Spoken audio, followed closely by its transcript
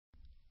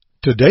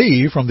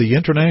Today, from the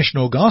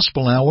International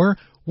Gospel Hour,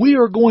 we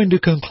are going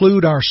to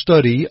conclude our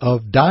study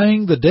of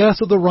dying the death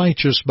of the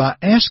righteous by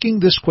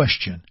asking this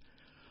question: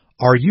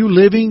 are you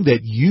living that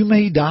you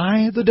may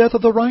die the death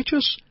of the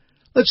righteous?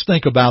 Let's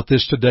think about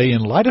this today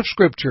in light of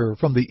Scripture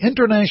from the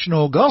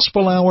International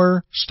Gospel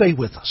Hour. Stay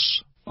with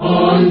us.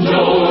 On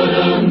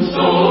Jordan's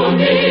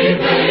stormy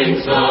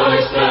banks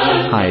I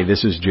stand. Hi,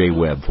 this is Jay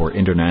Webb for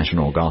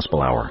International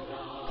Gospel Hour.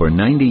 For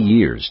 90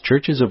 years,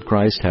 Churches of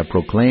Christ have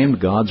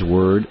proclaimed God's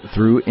Word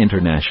through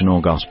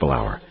International Gospel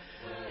Hour.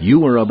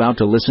 You are about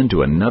to listen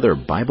to another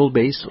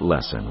Bible-based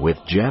lesson with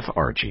Jeff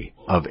Archie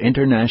of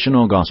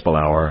International Gospel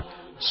Hour,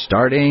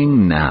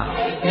 starting now.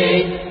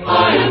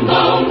 I am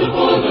bound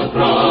for the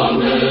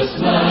promised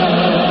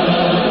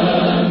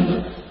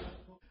land.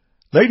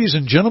 Ladies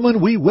and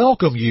gentlemen, we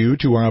welcome you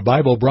to our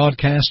Bible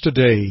broadcast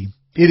today.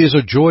 It is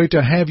a joy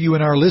to have you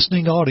in our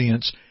listening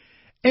audience.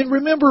 And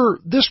remember,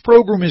 this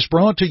program is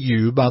brought to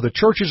you by the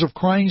Churches of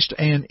Christ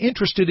and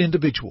interested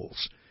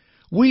individuals.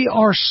 We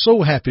are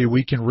so happy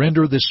we can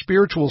render this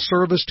spiritual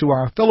service to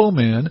our fellow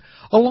men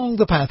along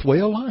the pathway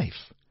of life.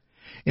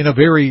 In a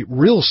very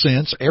real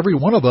sense, every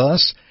one of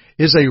us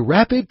is a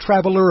rapid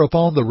traveler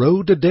upon the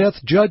road to death,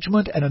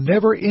 judgment, and a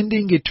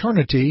never-ending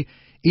eternity,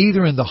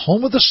 either in the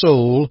home of the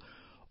soul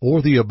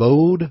or the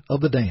abode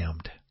of the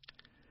damned.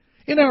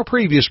 In our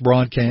previous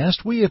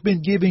broadcast, we have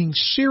been giving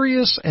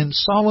serious and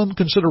solemn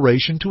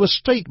consideration to a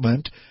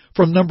statement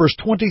from Numbers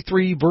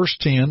 23, verse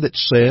 10 that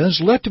says,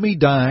 "Let me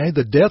die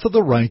the death of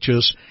the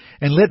righteous,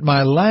 and let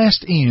my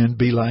last end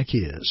be like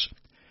his."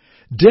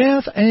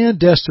 Death and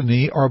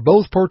destiny are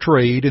both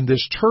portrayed in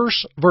this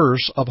terse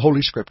verse of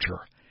Holy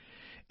Scripture.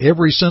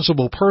 Every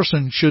sensible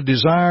person should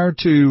desire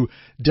to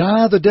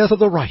die the death of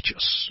the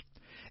righteous.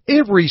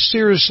 Every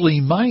seriously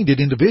minded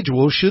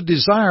individual should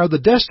desire the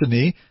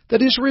destiny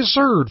that is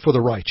reserved for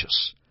the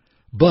righteous.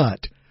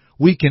 But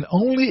we can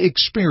only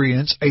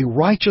experience a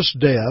righteous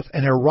death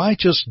and a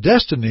righteous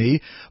destiny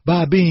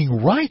by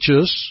being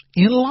righteous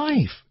in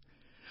life.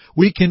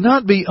 We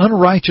cannot be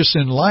unrighteous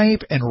in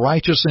life and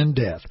righteous in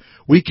death.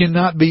 We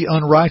cannot be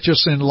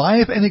unrighteous in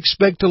life and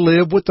expect to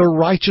live with the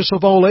righteous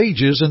of all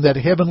ages in that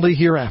heavenly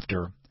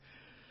hereafter.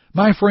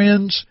 My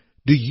friends,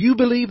 do you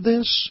believe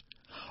this?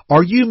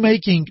 Are you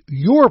making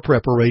your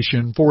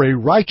preparation for a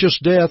righteous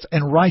death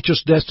and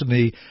righteous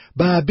destiny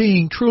by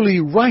being truly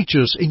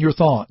righteous in your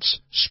thoughts,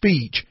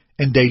 speech,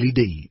 and daily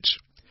deeds?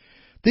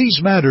 These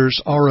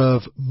matters are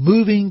of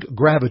moving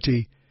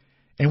gravity,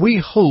 and we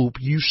hope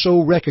you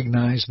so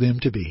recognize them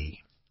to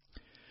be.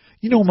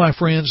 You know, my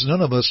friends,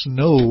 none of us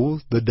know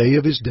the day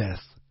of his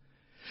death.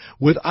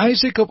 With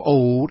Isaac of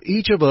old,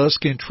 each of us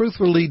can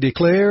truthfully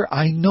declare,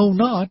 "I know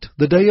not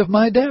the day of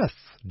my death."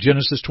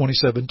 Genesis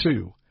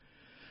 27:2.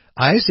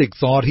 Isaac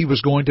thought he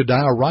was going to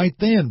die right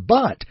then,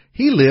 but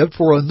he lived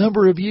for a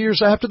number of years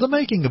after the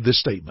making of this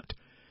statement.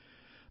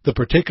 The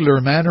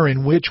particular manner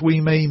in which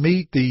we may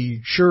meet the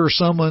sure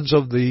summons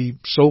of the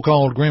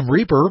so-called Grim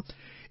Reaper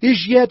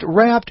is yet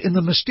wrapped in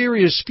the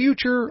mysterious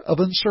future of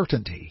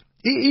uncertainty.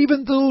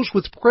 Even those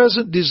with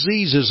present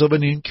diseases of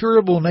an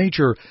incurable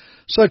nature,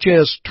 such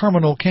as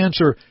terminal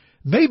cancer,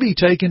 may be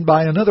taken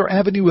by another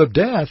avenue of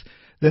death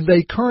than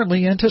they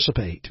currently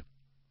anticipate.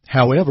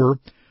 However,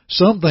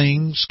 some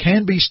things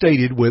can be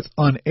stated with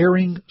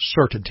unerring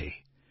certainty.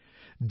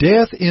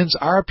 Death ends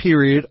our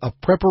period of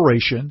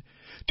preparation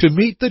to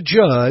meet the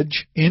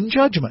Judge in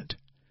judgment.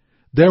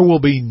 There will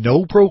be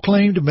no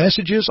proclaimed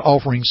messages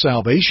offering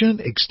salvation,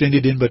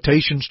 extended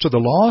invitations to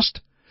the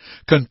lost,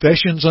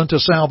 confessions unto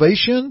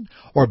salvation,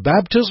 or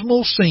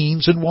baptismal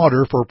scenes in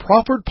water for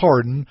proffered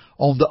pardon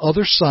on the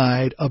other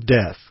side of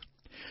death.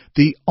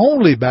 The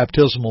only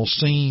baptismal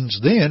scenes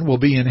then will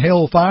be in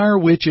hellfire,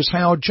 which is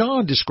how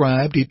John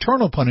described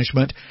eternal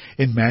punishment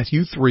in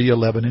Matthew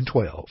 3:11 and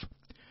 12.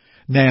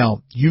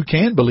 Now, you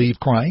can believe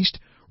Christ,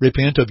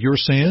 repent of your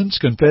sins,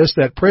 confess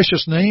that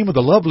precious name of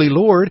the lovely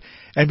Lord,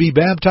 and be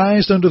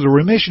baptized under the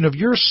remission of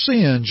your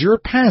sins, your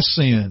past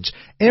sins,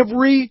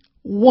 every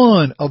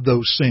one of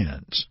those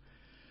sins.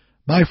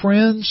 My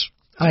friends,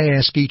 I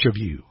ask each of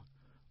you,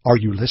 are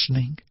you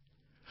listening?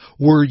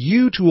 Were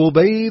you to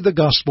obey the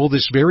gospel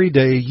this very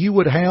day, you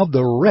would have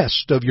the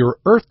rest of your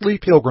earthly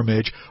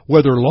pilgrimage,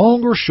 whether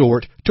long or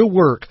short, to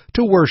work,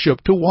 to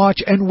worship, to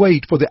watch and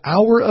wait for the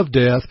hour of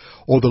death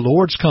or the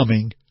Lord's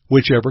coming,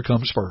 whichever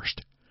comes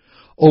first.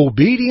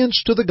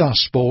 Obedience to the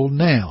gospel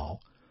now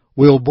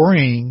will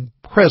bring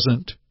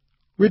present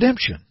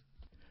redemption.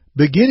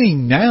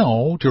 Beginning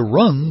now to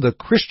run the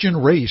Christian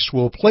race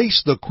will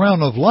place the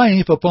crown of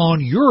life upon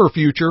your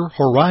future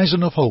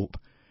horizon of hope.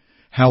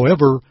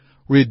 However,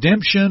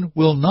 redemption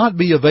will not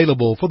be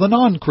available for the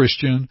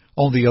non-Christian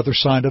on the other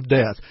side of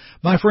death.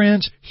 My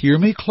friends, hear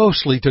me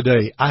closely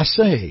today. I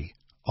say,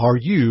 are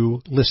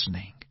you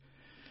listening?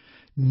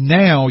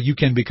 Now you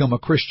can become a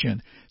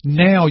Christian.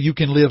 Now you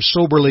can live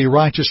soberly,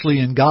 righteously,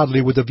 and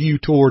godly with a view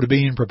toward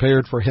being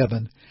prepared for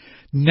heaven.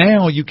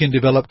 Now you can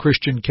develop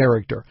Christian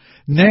character.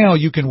 Now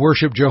you can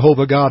worship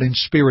Jehovah God in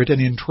spirit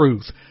and in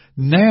truth.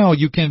 Now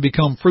you can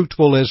become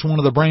fruitful as one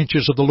of the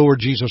branches of the Lord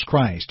Jesus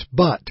Christ.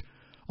 But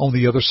on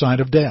the other side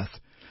of death.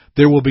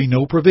 There will be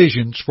no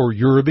provisions for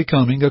your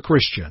becoming a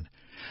Christian.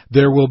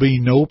 There will be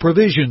no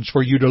provisions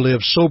for you to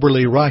live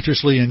soberly,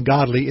 righteously, and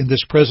godly in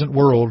this present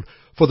world,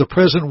 for the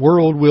present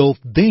world will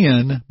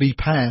then be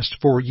past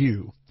for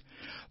you.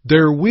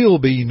 There will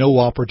be no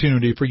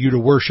opportunity for you to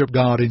worship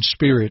God in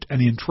spirit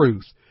and in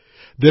truth.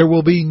 There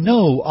will be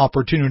no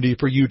opportunity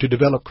for you to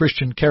develop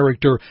Christian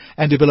character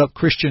and develop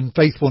Christian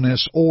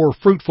faithfulness or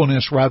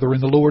fruitfulness, rather,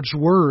 in the Lord's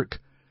work.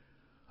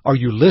 Are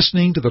you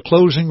listening to the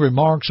closing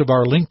remarks of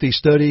our lengthy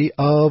study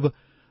of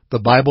the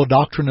Bible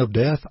doctrine of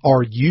death?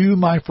 Are you,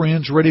 my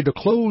friends, ready to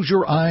close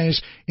your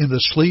eyes in the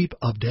sleep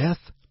of death?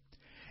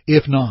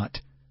 If not,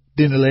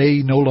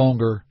 delay no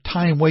longer.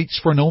 Time waits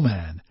for no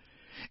man.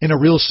 In a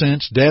real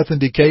sense, death and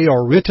decay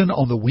are written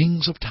on the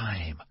wings of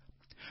time.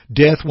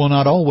 Death will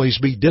not always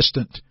be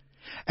distant,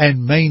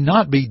 and may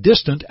not be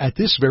distant at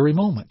this very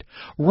moment.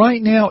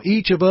 Right now,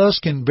 each of us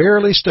can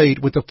barely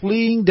state with the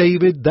fleeing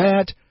David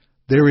that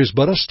there is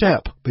but a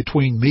step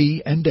between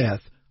me and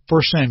death.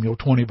 1 Samuel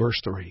 20, verse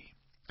 3.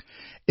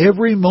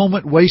 Every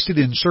moment wasted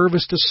in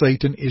service to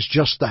Satan is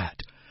just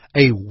that,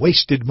 a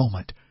wasted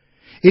moment.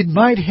 It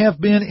might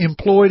have been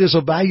employed as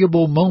a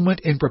valuable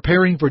moment in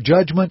preparing for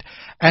judgment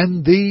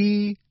and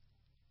the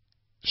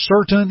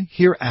certain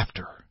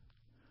hereafter.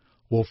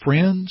 Well,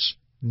 friends,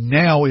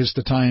 now is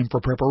the time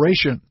for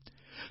preparation.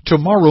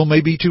 Tomorrow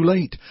may be too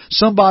late.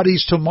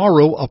 Somebody's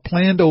tomorrow of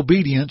planned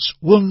obedience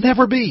will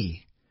never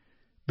be.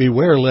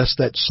 Beware lest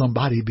that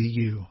somebody be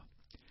you.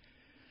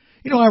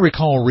 I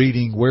recall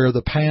reading where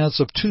the paths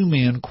of two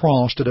men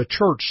crossed at a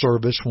church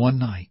service one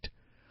night.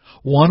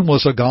 One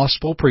was a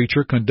gospel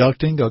preacher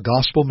conducting a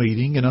gospel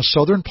meeting in a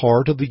southern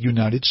part of the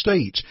United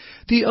States.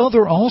 The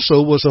other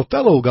also was a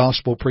fellow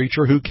gospel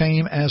preacher who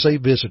came as a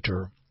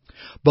visitor.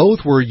 Both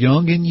were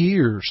young in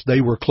years.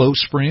 They were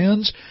close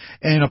friends,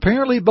 and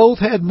apparently both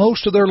had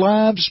most of their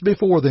lives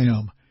before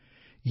them.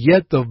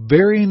 Yet the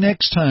very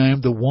next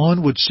time the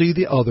one would see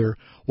the other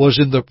was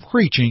in the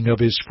preaching of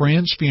his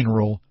friend's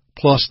funeral,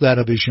 plus that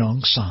of his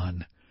young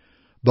son.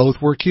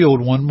 Both were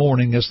killed one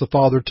morning as the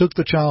father took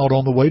the child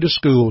on the way to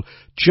school,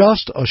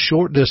 just a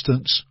short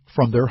distance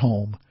from their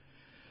home.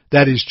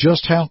 That is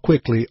just how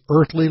quickly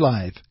earthly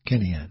life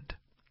can end.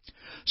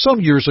 Some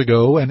years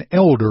ago, an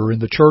elder in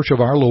the Church of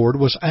our Lord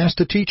was asked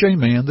to teach a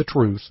man the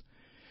truth.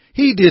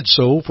 He did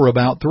so for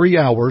about 3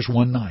 hours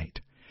one night.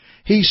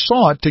 He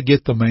sought to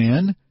get the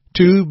man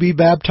to be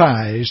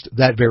baptized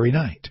that very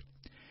night.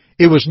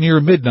 It was near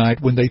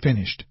midnight when they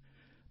finished.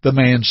 The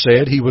man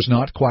said he was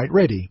not quite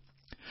ready.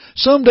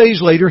 Some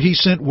days later, he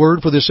sent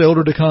word for this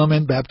elder to come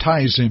and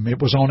baptize him. It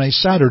was on a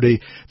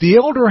Saturday. The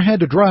elder had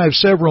to drive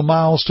several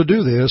miles to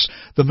do this.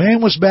 The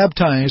man was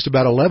baptized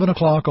about 11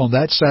 o'clock on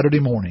that Saturday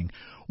morning.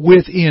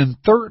 Within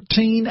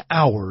 13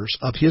 hours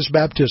of his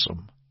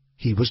baptism,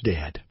 he was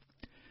dead.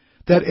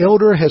 That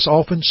elder has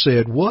often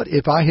said, "What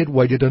if I had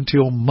waited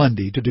until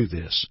Monday to do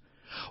this?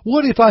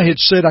 What if I had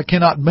said I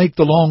cannot make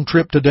the long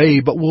trip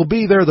today, but will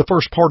be there the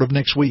first part of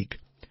next week?"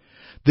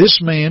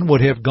 This man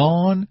would have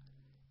gone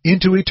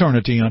into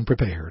eternity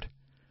unprepared.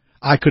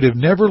 I could have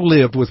never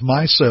lived with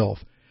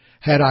myself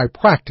had I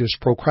practiced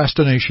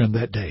procrastination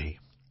that day.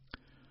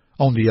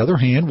 On the other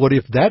hand, what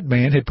if that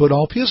man had put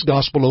off his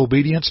gospel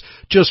obedience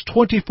just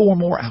 24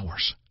 more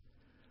hours?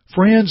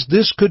 Friends,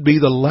 this could be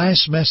the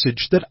last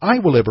message that I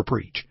will ever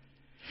preach.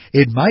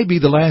 It might be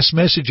the last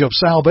message of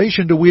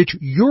salvation to which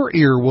your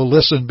ear will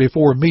listen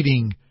before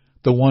meeting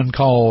the one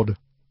called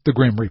the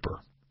Grim Reaper.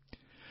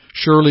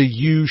 Surely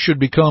you should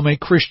become a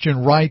Christian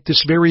right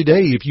this very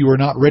day if you are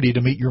not ready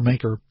to meet your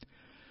Maker.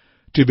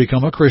 To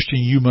become a Christian,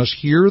 you must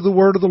hear the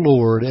word of the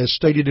Lord as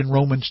stated in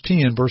Romans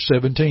 10, verse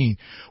 17,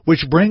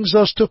 which brings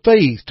us to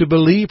faith, to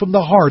believe from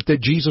the heart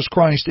that Jesus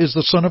Christ is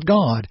the Son of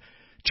God.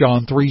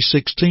 John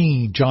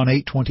 3:16, John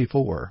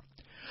 8:24.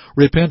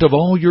 Repent of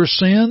all your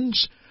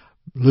sins.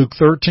 Luke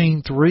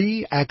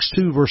 13:3, Acts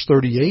 2, verse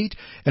 38,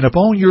 and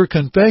upon your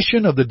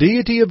confession of the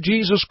deity of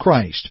Jesus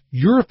Christ,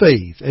 your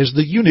faith, as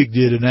the eunuch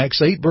did in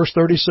Acts 8, verse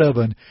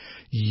 37,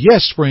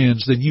 yes,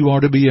 friends, then you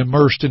are to be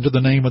immersed into the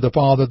name of the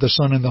Father, the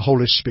Son, and the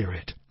Holy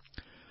Spirit.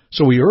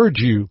 So we urge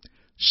you,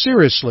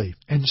 seriously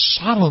and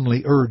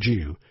solemnly urge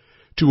you,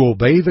 to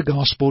obey the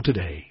gospel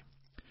today.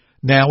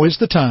 Now is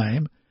the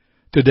time.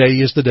 Today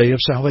is the day of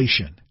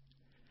salvation.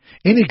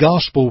 Any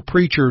gospel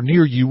preacher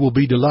near you will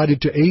be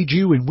delighted to aid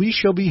you, and we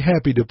shall be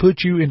happy to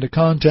put you into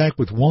contact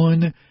with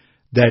one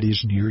that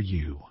is near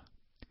you.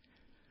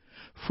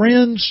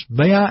 Friends,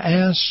 may I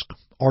ask,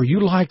 are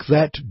you like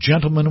that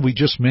gentleman we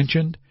just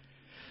mentioned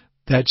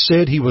that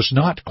said he was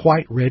not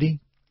quite ready,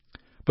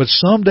 but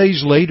some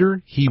days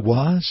later he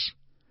was?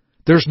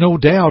 There's no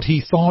doubt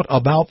he thought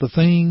about the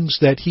things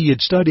that he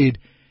had studied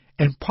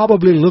and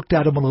probably looked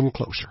at them a little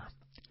closer.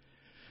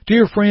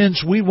 Dear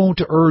friends, we want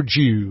to urge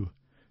you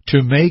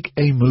to make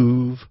a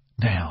move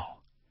now.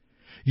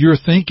 You're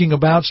thinking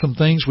about some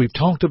things we've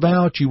talked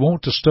about. You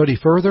want to study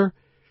further.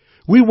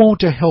 We want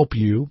to help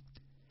you,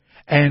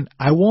 and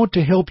I want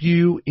to help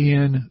you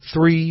in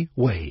 3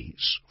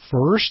 ways.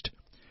 First,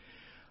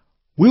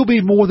 we'll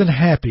be more than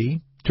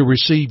happy to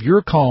receive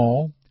your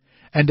call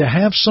and to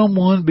have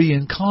someone be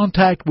in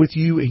contact with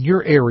you in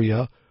your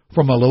area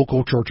from a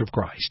local Church of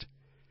Christ.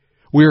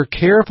 We're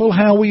careful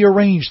how we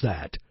arrange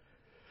that.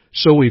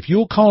 So if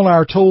you'll call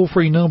our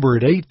toll-free number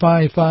at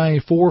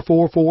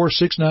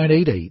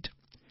 855-444-6988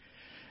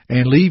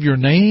 and leave your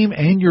name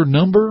and your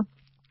number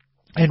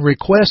and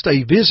request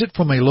a visit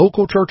from a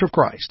local Church of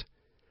Christ,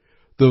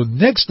 the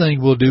next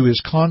thing we'll do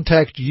is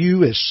contact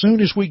you as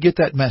soon as we get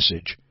that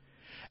message.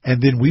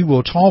 And then we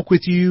will talk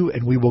with you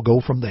and we will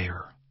go from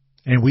there.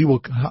 And we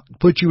will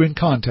put you in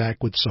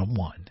contact with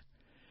someone.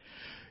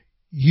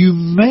 You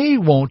may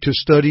want to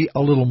study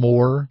a little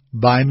more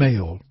by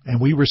mail,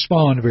 and we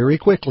respond very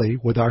quickly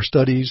with our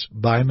studies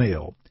by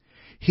mail.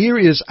 Here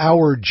is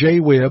our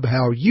J-Web,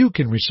 how you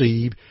can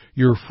receive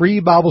your free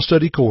Bible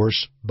study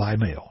course by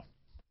mail.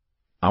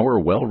 Our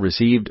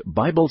well-received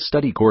Bible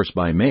study course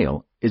by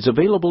mail is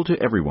available to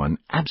everyone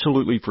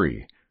absolutely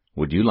free.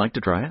 Would you like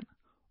to try it?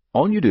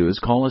 All you do is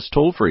call us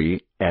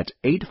toll-free at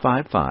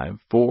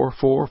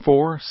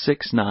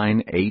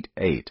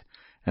 855-444-6988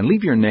 and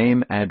leave your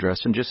name,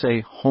 address, and just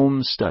say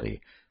Home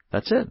Study.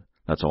 That's it.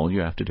 That's all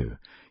you have to do.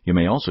 You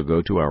may also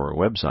go to our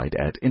website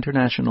at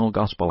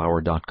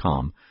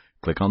internationalgospelhour.com,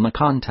 click on the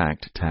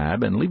Contact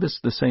tab, and leave us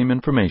the same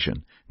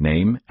information,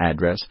 name,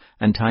 address,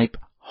 and type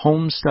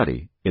Home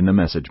Study in the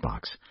message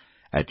box.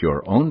 At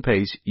your own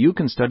pace, you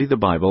can study the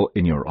Bible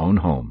in your own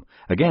home.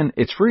 Again,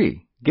 it's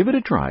free. Give it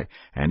a try,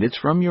 and it's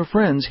from your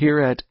friends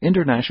here at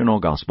International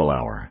Gospel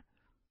Hour.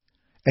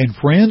 And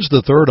friends,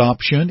 the third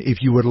option, if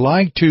you would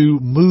like to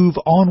move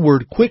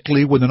onward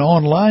quickly with an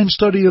online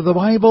study of the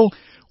Bible,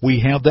 we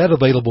have that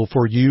available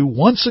for you.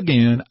 Once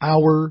again,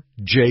 our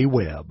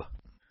J-Web.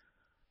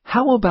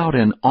 How about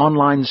an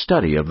online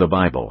study of the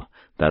Bible?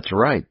 That's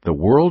right. The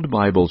World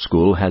Bible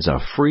School has a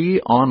free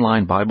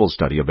online Bible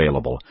study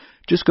available.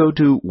 Just go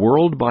to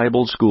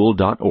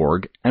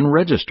worldbibleschool.org and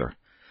register.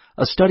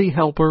 A study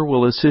helper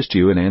will assist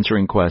you in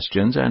answering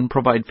questions and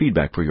provide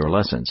feedback for your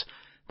lessons.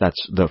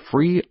 That's the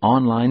free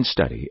online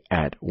study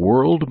at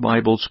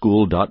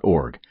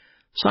worldbibleschool.org.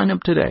 Sign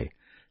up today.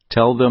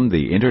 Tell them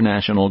the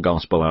International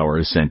Gospel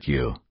Hour sent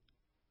you.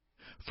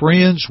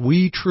 Friends,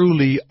 we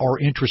truly are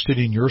interested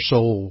in your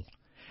soul,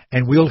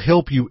 and we'll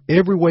help you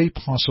every way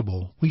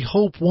possible. We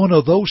hope one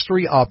of those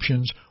three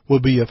options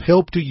will be of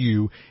help to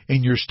you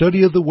in your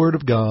study of the Word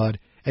of God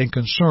and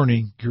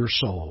concerning your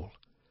soul.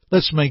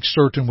 Let's make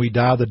certain we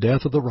die the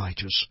death of the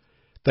righteous.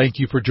 Thank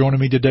you for joining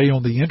me today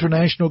on the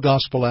International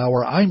Gospel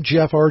Hour. I'm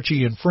Jeff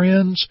Archie, and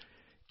friends,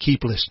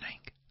 keep listening.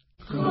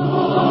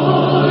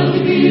 God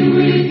be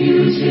with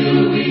you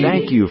till we...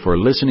 Thank you for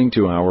listening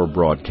to our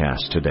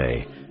broadcast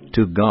today.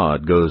 To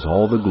God goes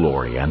all the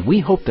glory, and we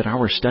hope that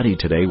our study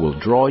today will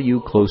draw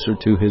you closer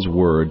to His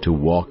Word to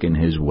walk in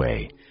His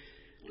way.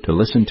 To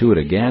listen to it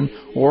again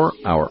or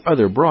our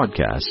other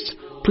broadcasts,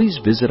 please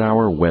visit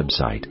our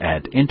website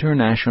at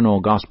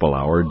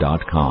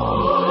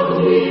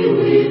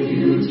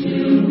internationalgospelhour.com.